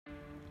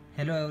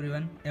Hello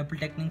everyone,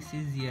 Appletechnics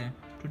is here.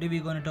 Today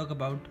we're going to talk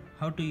about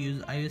how to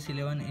use iOS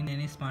 11 in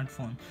any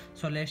smartphone.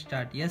 So let's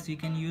start. Yes, you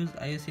can use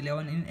iOS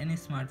 11 in any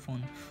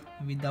smartphone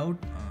without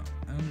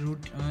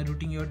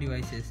rooting your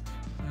devices.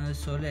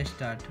 So let's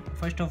start.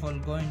 First of all,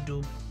 go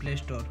into Play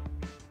Store.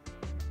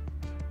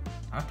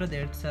 After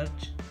that,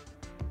 search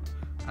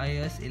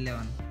iOS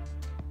 11.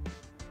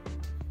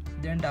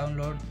 Then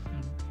download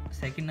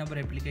second number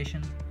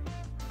application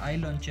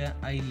iLauncher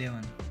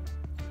i11.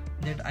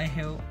 That I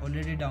have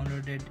already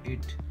downloaded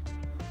it.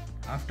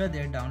 After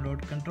that,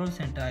 download Control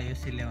Center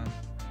iOS 11.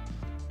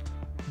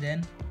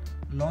 Then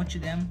launch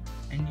them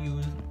and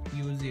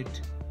use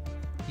it.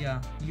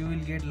 Yeah, you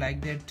will get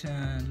like that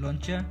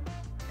launcher,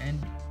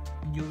 and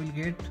you will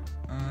get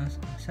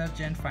search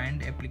and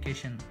find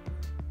application.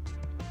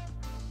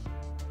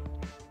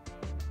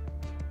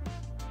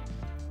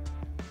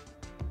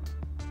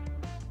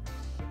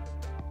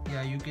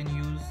 Yeah, you can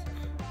use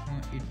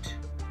it.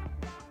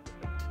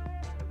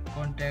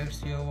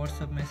 Contacts, your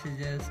WhatsApp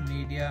messages,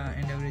 media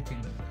and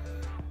everything.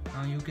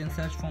 You can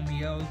search from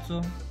here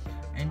also,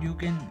 and you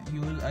can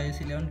use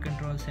iOS 11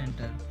 Control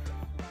Center.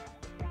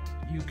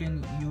 You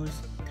can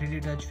use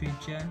 3D touch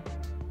feature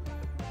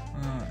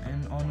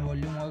and on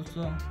volume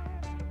also.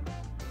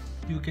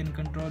 You can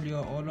control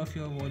all of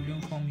your volume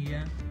from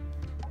here.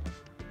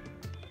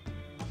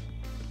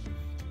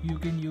 You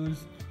can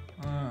use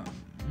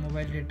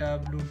mobile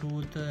data,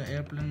 Bluetooth,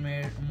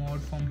 airplane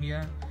mode from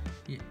here.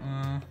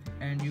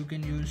 And you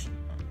can use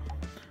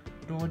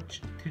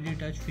torch 3D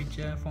touch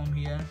feature from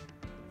here.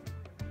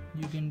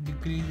 You can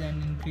decrease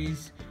and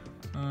increase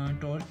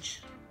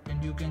torch,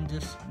 and you can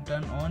just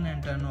turn on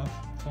and turn off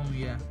from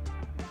here.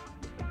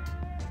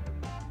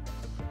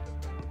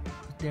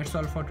 That's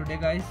all for today,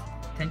 guys.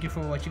 Thank you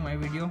for watching my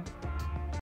video.